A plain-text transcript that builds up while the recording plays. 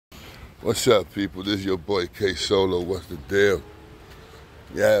What's up, people? This is your boy K Solo. What's the deal?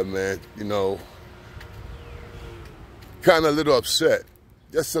 Yeah, man, kind of a little upset.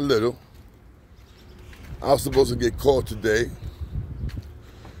 Just a little. I was supposed to get called today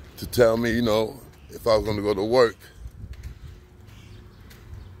to tell me, if I was going to go to work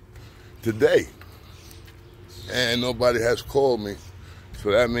today. And nobody has called me. So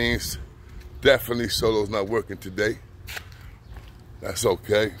that means definitely Solo's not working today. That's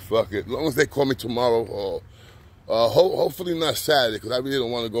okay. Fuck it. As long as they call me tomorrow or hopefully not Saturday, because I really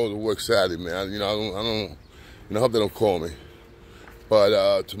don't want to go to work Saturday, man. I hope they don't call me.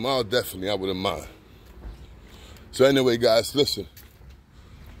 But tomorrow, definitely, I wouldn't mind. So anyway, guys, listen.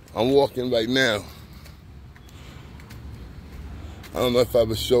 I'm walking right now. I don't know if I've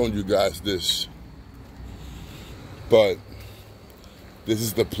ever shown you guys this, but this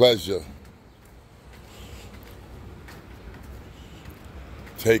is the pleasure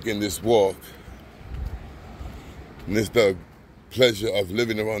taking this walk. And it's the pleasure of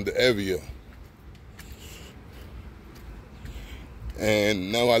living around the area.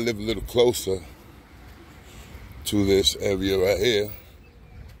 And now I live a little closer to this area right here.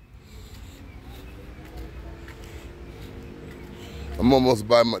 I'm almost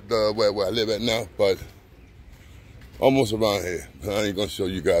by where I live at now, but almost around here. I ain't gonna show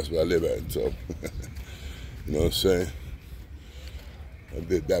you guys where I live at, so you know what I'm saying? I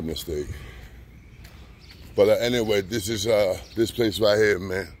did that mistake. But anyway, this is this place right here,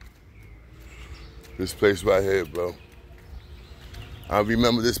 man. This place right here, bro. I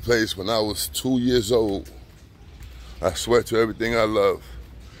remember this place when I was 2 years old. I swear to everything I love.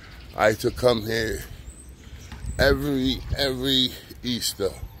 I used to come here every Easter.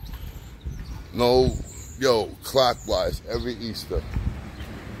 Clockwise, every Easter.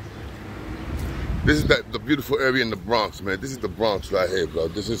 This is the beautiful area in the Bronx, man. This is the Bronx right here, bro.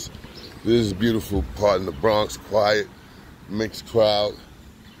 This is a beautiful part in the Bronx. Quiet, mixed crowd.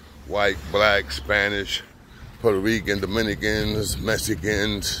 White, black, Spanish, Puerto Rican, Dominicans,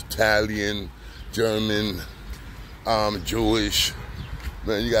 Mexicans, Italian, German, Jewish.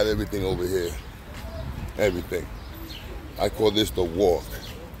 Man, you got everything over here. Everything. I call this the walk.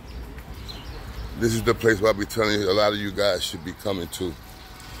 This is the place where I'll be telling you a lot of you guys should be coming to.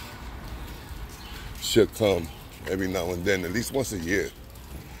 Should come every now and then, at least once a year.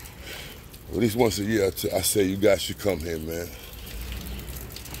 At least once a year, I say you guys should come here, man.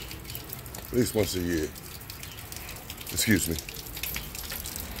 At least once a year. Excuse me.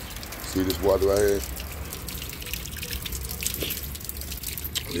 See this water right here?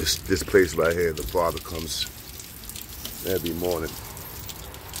 This place right here, the Father comes every morning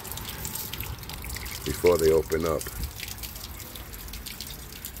before they open up.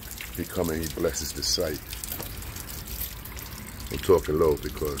 He comes and he blesses the site. I'm talking low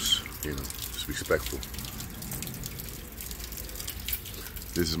because, it's respectful.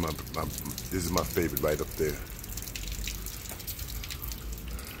 This is my favorite right up there.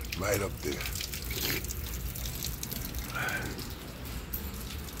 Right up there.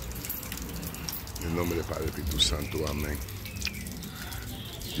 En nombre del Padre Espíritu Santo, amén.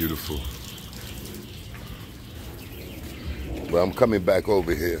 Beautiful. Well, I'm coming back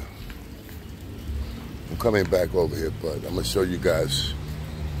over here. But I'm gonna show you guys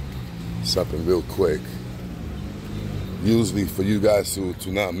something real quick. Usually for you guys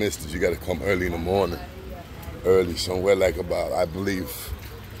to not miss this, you gotta come early in the morning. Early, somewhere like about, I believe,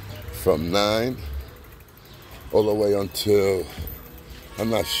 from 9 all the way until, I'm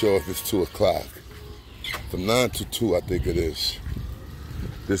not sure if it's 2 o'clock. From 9 to 2, I think it is.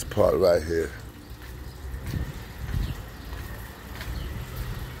 This part right here.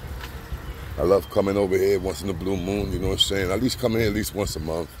 I love coming over here once in a blue moon, you know what I'm saying? At least coming here at least once a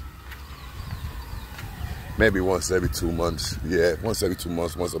month. Maybe once every 2 months. Yeah, once every 2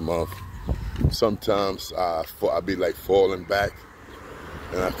 months, once a month. Sometimes I'll be like falling back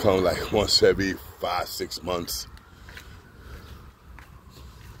and I come like once every 5-6 months.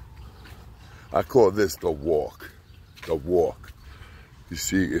 I call this the walk. The walk. You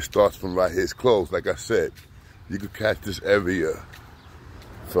see, it starts from right here. It's closed, like I said. You could catch this area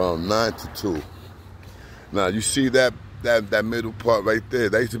from 9 to 2. Now, you see that middle part right there?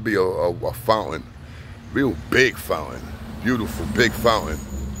 That used to be a fountain. Real big fountain. Beautiful, big fountain.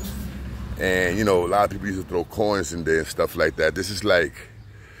 And, a lot of people used to throw coins in there and stuff like that. This is like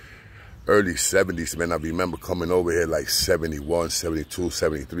early 70s, man. I remember coming over here like 71, 72,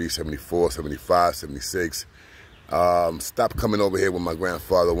 73, 74, 75, 76. Stopped coming over here when my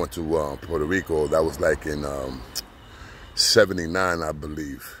grandfather went to Puerto Rico. That was like in 79, I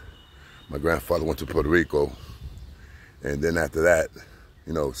believe. My grandfather went to Puerto Rico. And then after that,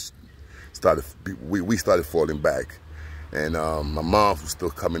 we started falling back. And my mom was still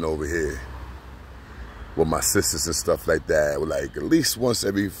coming over here with my sisters and stuff like that. Like at least once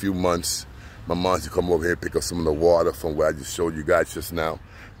every few months, my mom used to come over here and pick up some of the water from where I just showed you guys just now.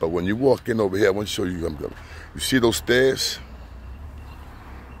 But when you walk in over here, I want to show you, you see those stairs?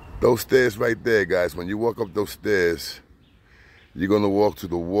 Those stairs right there, guys. When you walk up those stairs, you're gonna walk to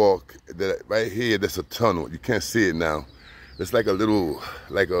the walk. Right here, there's a tunnel. You can't see it now. It's like a little,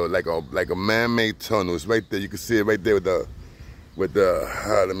 like a man-made tunnel. It's right there. You can see it right there with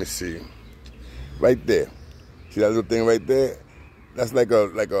the. Let me see. Right there. See that little thing right there? That's like a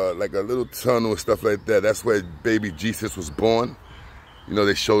little tunnel and stuff like that. That's where baby Jesus was born. You know,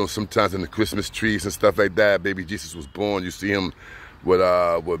 they show them sometimes in the Christmas trees and stuff like that. Baby Jesus was born. You see him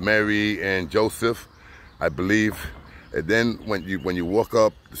with Mary and Joseph, I believe. And then when you walk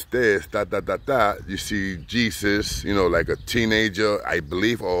up the stairs, you see Jesus, you know, like a teenager, I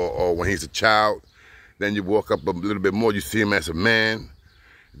believe, or when he's a child. Then you walk up a little bit more, you see him as a man.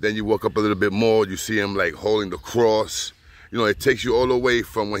 Then you walk up a little bit more, you see him like holding the cross. You know, it takes you all the way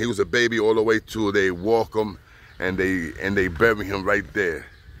from when he was a baby all the way to they walk him and they bury him right there.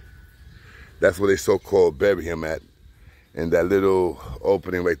 That's where they so-called bury him at. And that little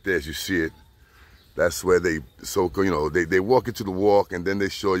opening right there, as you see it, that's where they they walk into the walk and then they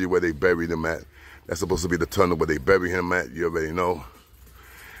show you where they buried him at. That's supposed to be the tunnel where they bury him at. You already know.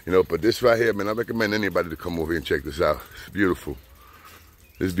 You know, but this right here, man, I recommend anybody to come over here and check this out. It's beautiful.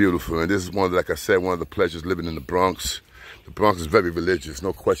 It's beautiful. And this is one, like I said, one of the pleasures living in the Bronx. The Bronx is very religious,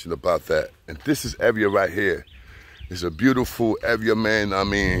 no question about that. And this is area right here. It's a beautiful area, man. I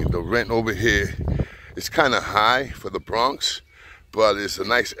mean, the rent over here is kind of high for the Bronx, but it's a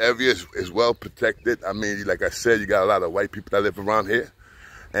nice area. It's well protected. I mean, like I said, you got a lot of white people that live around here.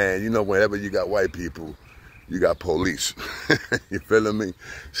 And, you know, whenever you got white people, you got police. You feeling me?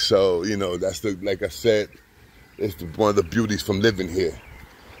 So, you know, that's like I said, it's one of the beauties from living here.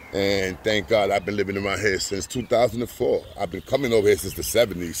 And thank God I've been living around here since 2004. I've been coming over here since the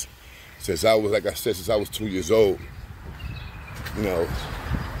 70s. Since I was, like I said, since I was 2 years old. You know,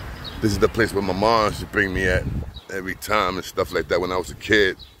 this is the place where my mom used to bring me at every time and stuff like that when I was a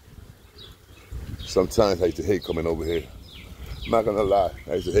kid. Sometimes I used to hate coming over here. I'm not gonna lie,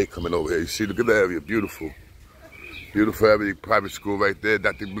 I used to hate coming over here. You see, look at the area, beautiful. Beautiful area, private school right there.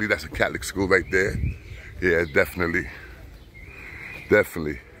 I believe that's a Catholic school right there. Yeah, definitely.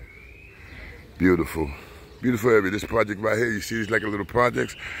 Definitely. Beautiful. Beautiful area. This project right here, you see these like a little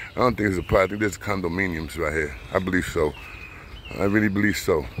projects? I don't think it's a project, there's condominiums right here. I believe so. I really believe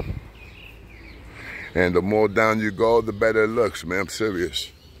so. And the more down you go, the better it looks, man. I'm serious.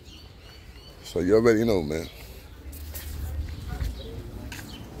 So you already know, man.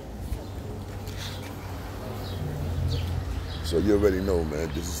 So you already know, man.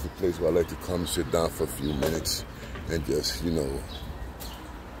 This is the place where I like to come sit down for a few minutes and just, you know,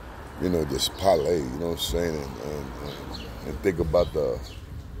 just parlay, you know what I'm saying, and think about the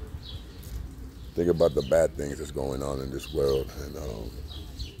bad things that's going on in this world, and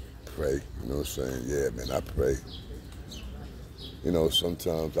pray, you know what I'm saying. Yeah, man, I pray. You know,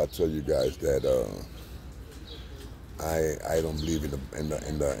 sometimes I tell you guys that I don't believe in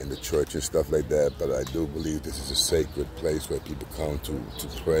the church and stuff like that, but I do believe this is a sacred place where people come to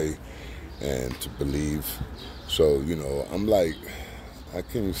pray and to believe. So, you know, I'm like, how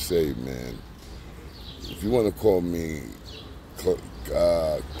can you say, man, if you want to call me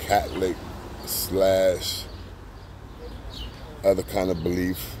Catholic / other kind of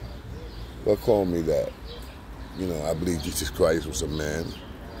belief, well, call me that. You know, I believe Jesus Christ was a man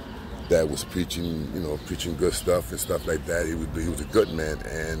that was preaching, you know, preaching good stuff and stuff like that. He was a good man,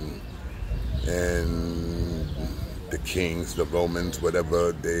 and the kings, the Romans,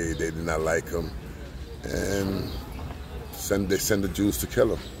 whatever, they did not like him, and they send the Jews to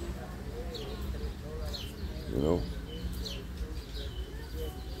kill him. You know,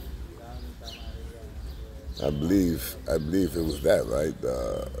 I believe it was that, right?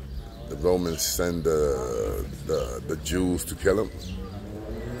 The Romans send the Jews to kill him.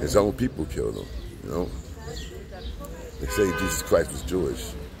 His own people killed him. You know, they say Jesus Christ was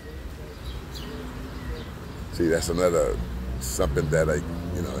Jewish. See, that's another something that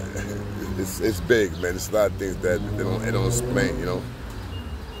you know, it's big, man. It's a lot of things that they don't explain, you know.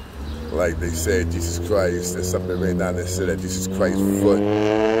 Like they said, Jesus Christ, there's something right now that said that Jesus Christ's foot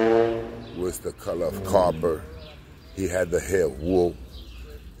was the color of copper. He had the hair of wool.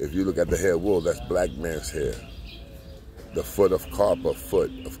 If you look at the hair of wool, that's black man's hair. The foot of copper,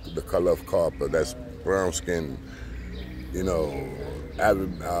 the color of copper, that's brown skin, you know,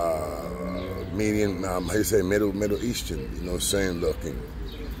 median, how you say, Middle Eastern, you know what I'm saying, looking.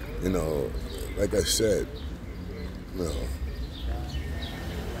 You know, like I said, you know,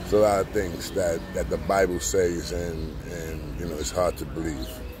 there's a lot of things that the Bible says, and you know, it's hard to believe.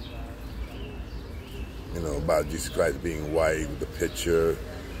 You know, about Jesus Christ being white with the picture.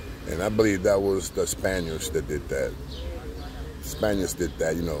 And I believe that was the Spaniards that did that. Spaniards did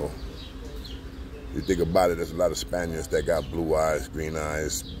that, you know. You think about it, there's a lot of Spaniards that got blue eyes, green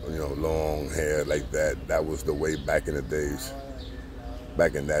eyes, you know, long hair like that. That was the way back in the days.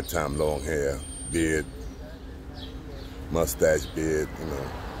 Back in that time, long hair, beard, mustache, beard, you know.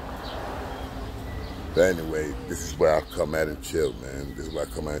 But anyway, this is where I come at and chill, man. This is where I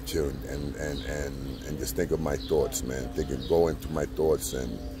come at and chill and just think of my thoughts, man. Go into my thoughts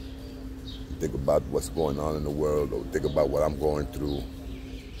and think about what's going on in the world, or think about what I'm going through,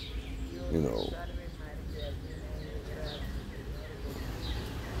 you know.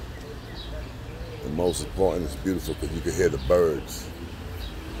 And most important, it's beautiful because you can hear the birds.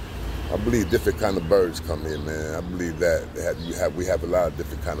 I believe different kind of birds come in, man. I believe that we have a lot of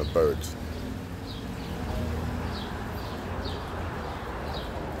different kind of birds.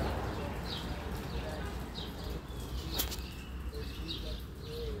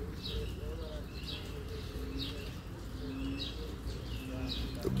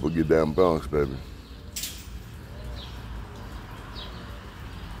 The boogie down Bronx, baby.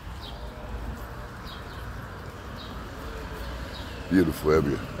 Beautiful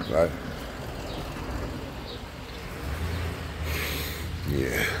area, right?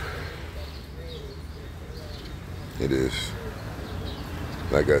 Yeah. It is.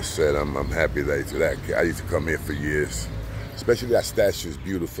 Like I said, I'm happy that I used to come here for years. Especially that statue is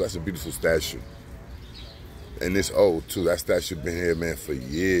beautiful. That's a beautiful statue. And it's old too. That statue been here, man, for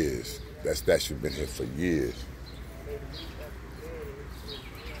years. That statue been here for years.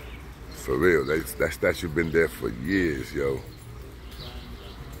 For real, that statue been there for years, yo.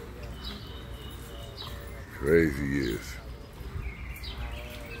 Crazy years.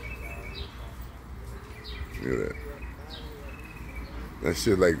 Look at that. That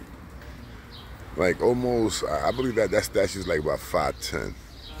shit like almost, I believe that statue's like about 5'10".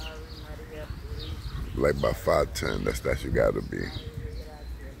 Like about 5'10", that statue gotta be.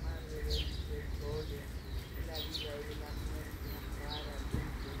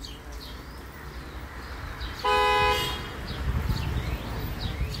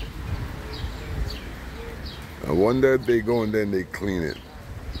 I wonder if they go in there and they clean it.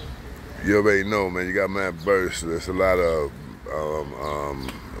 You already know, man, you got mad birds, so there's a lot of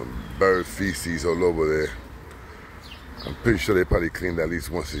bird feces all over there. I'm pretty sure they probably clean that at least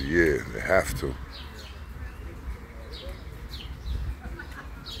once a year. They have to.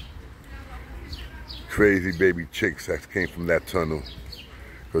 Crazy baby chicks that came from that tunnel.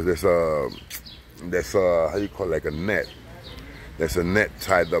 Because there's how you call it, like a net. There's a net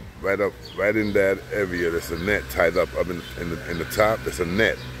tied up right in that area. There's a net tied up in the top. There's a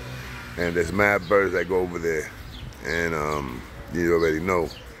net. And there's mad birds that go over there. And you already know.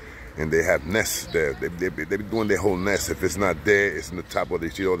 And they have nests there. They be doing their whole nest. If it's not there, it's in the top, or they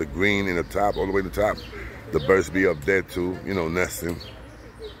see all the green in the top, all the way to the top. The birds be up there too, you know, nesting.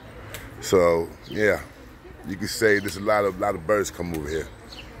 So yeah, you can say there's a lot of birds come over here.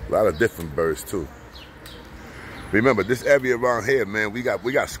 A lot of different birds too. Remember, this area around here, man, we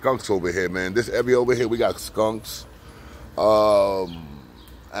got skunks over here, man. This area over here, we got skunks.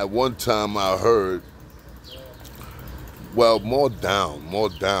 At one time I heard, well, more down.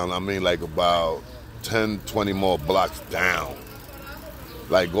 I mean, like about 10, 20 more blocks down.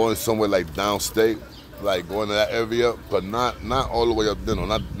 Like going somewhere like downstate, like going to that area, but not all the way up, you know,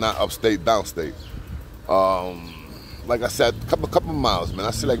 not upstate, downstate. Like I said, a couple miles, man. I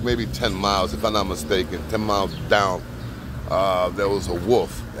see like maybe 10 miles, if I'm not mistaken. 10 miles down, there was a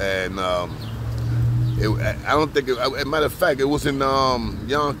wolf, and I don't think. As a matter of fact, it was in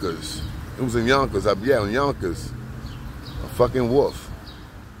Yonkers. It was in Yonkers. Yeah, in Yonkers. A fucking wolf.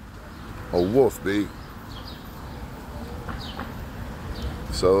 A wolf, B.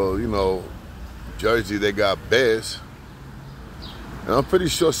 So you know, Jersey, they got bears. And I'm pretty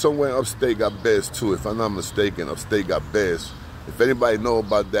sure somewhere upstate got bears too. If I'm not mistaken, upstate got bears. If anybody know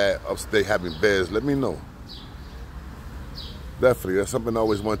about that, upstate having bears, let me know. Definitely, that's something I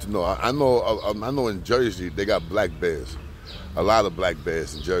always wanted to know. I know in Jersey they got black bears. A lot of black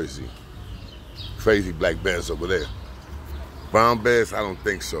bears in Jersey. Crazy black bears over there. Brown bears, I don't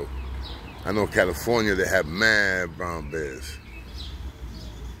think so. I know California, they have mad brown bears.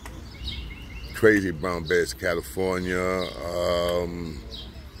 Crazy brown bears, California.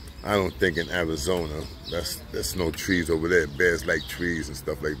 I don't think in Arizona. There's no trees over there. Bears like trees and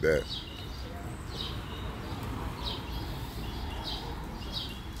stuff like that.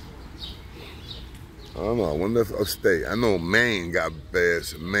 don't know. I wonder if upstate. I know Maine got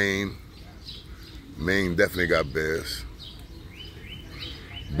bears. Maine definitely got bears.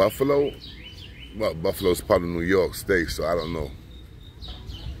 Buffalo? Well, Buffalo's part of New York State, so I don't know.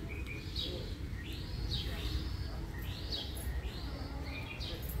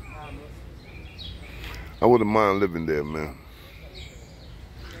 I wouldn't mind living there, man.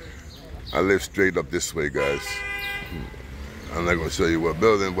 I live straight up this way, guys. I'm not gonna show you what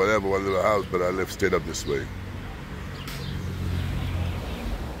building, whatever, what little house, but I live straight up this way.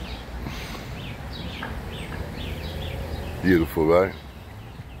 Beautiful, right?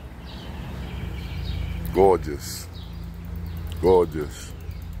 Gorgeous. Gorgeous.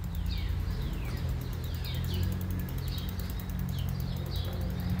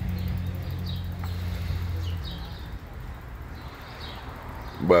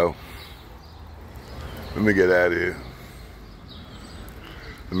 Well, let me get out of here.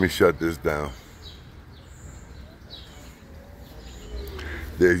 Let me shut this down.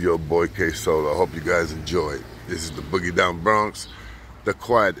 There's your boy K Solo. I hope you guys enjoy it. This is the Boogie Down Bronx, the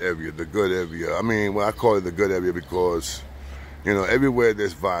quiet area, the good area. I mean, well, I call it the good area because, you know, everywhere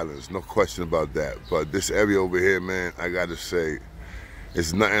there's violence, no question about that. But this area over here, man, I gotta say,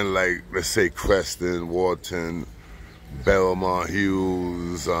 it's nothing like, let's say, Creston, Wharton, Belmont,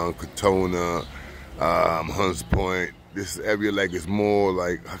 Hughes, Katona, Hunts Point. This area, like, is more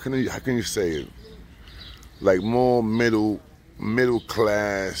like, how can you say it? Like more middle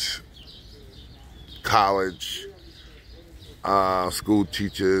class, college, school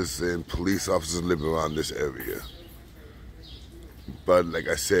teachers and police officers live around this area. But like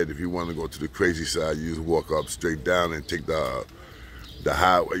I said, if you want to go to the crazy side, you just walk up straight down and take the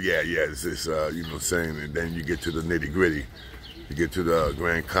highway. Yeah, it's you know what I'm saying? And then you get to the nitty gritty. You get to the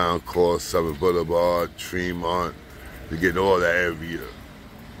Grand Concourse, Southern Boulevard, Tremont. You get all that area.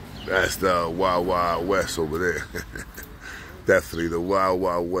 That's the Wild Wild West over there. Definitely the Wild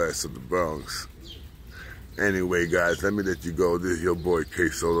Wild West of the Bronx. Anyway, guys, let me let you go. This is your boy K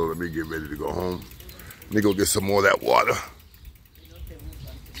Solo. Let me get ready to go home. Let me go get some more of that water.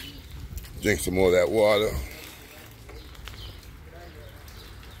 Drink some more of that water.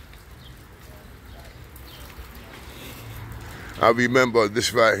 I remember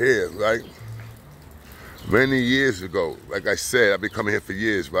this right here, right? Many years ago, like I said, I've been coming here for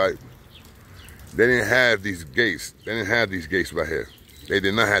years, right? They didn't have these gates. They didn't have these gates right here. They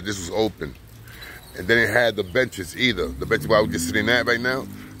did not have, this was open. And they didn't have the benches either. The benches where I was just sitting at right now,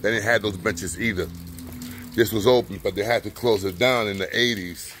 they didn't have those benches either. This was open, but they had to close it down in the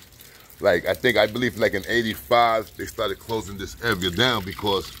 80s. Like, I believe like in 85, they started closing this area down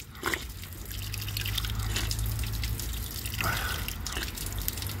because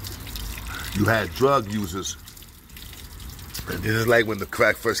you had drug users. And this is like when the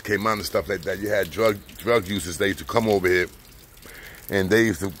crack first came out and stuff like that. You had drug users. They used to come over here and they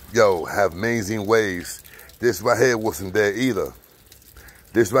used to, have amazing ways. This right here wasn't there either.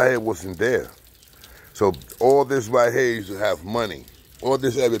 This right here wasn't there. So all this right here used to have money. All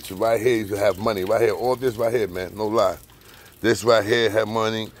this area right here used to have money. Right here, all this right here, man, no lie. This right here had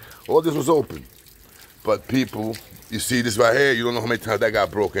money. All this was open. But people, you see this right here, you don't know how many times that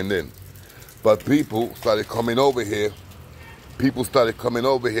got broken in. But people started coming over here. People started coming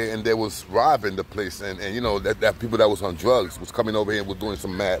over here and they was robbing the place. And you know, that people that was on drugs was coming over here and was doing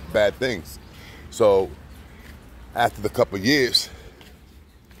some bad things. So after the couple of years,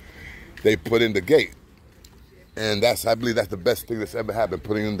 they put in the gate. And I believe that's the best thing that's ever happened,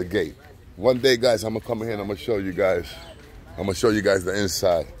 putting in the gate. One day, guys, I'm gonna come here and I'm gonna show you guys. I'm gonna show you guys the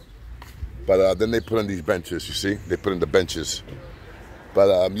inside. But then they put in these benches, you see? They put in the benches.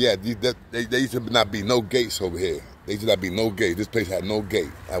 But yeah, there used to not be no gates over here. There used to not be no gate. This place had no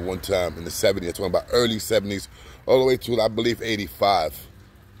gate at one time in the 70s. I'm talking about early 70s, all the way to, I believe, 85.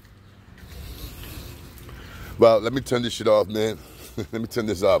 Well, let me turn this shit off, man. Let me turn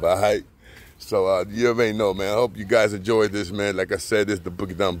this off, all right? So you already know, man. I hope you guys enjoyed this, man. Like I said, this is the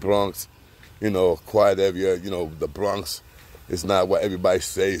Boogie Down Bronx. You know, quiet area. You know, the Bronx is not what everybody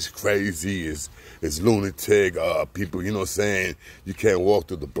says. Crazy. It's lunatic. People, you know what I'm saying? You can't walk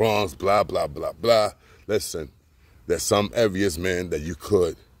through the Bronx, blah, blah, blah, blah. Listen, there's some areas, man, that you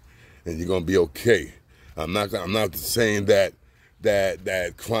could, and you're going to be okay. I'm not saying that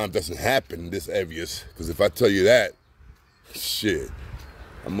crime doesn't happen in these areas, because if I tell you that, shit,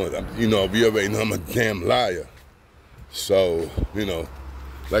 you know, we already know I'm a damn liar. So, you know,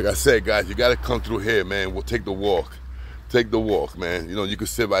 like I said, guys, you got to come through here, man. We'll take the walk. Take the walk, man. You know, you can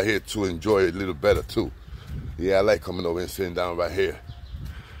sit right here, too, and enjoy it a little better, too. Yeah, I like coming over and sitting down right here.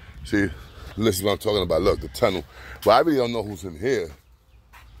 See, listen to what I'm talking about. Look, the tunnel. Well, I really don't know who's in here.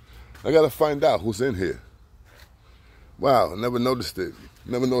 I gotta find out who's in here. Wow, I never noticed it.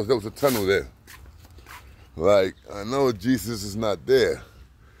 Never noticed there was a tunnel there. Like, I know Jesus is not there.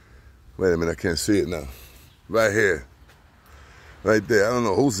 Wait a minute, I can't see it now. Right here. Right there. I don't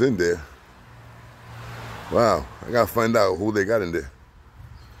know who's in there. Wow, I gotta find out who they got in there.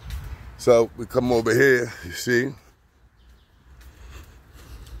 So we come over here, you see.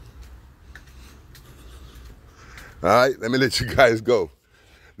 All right, let me let you guys go.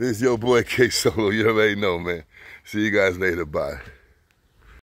 This is your boy K Solo. You already know, man. See you guys later. Bye.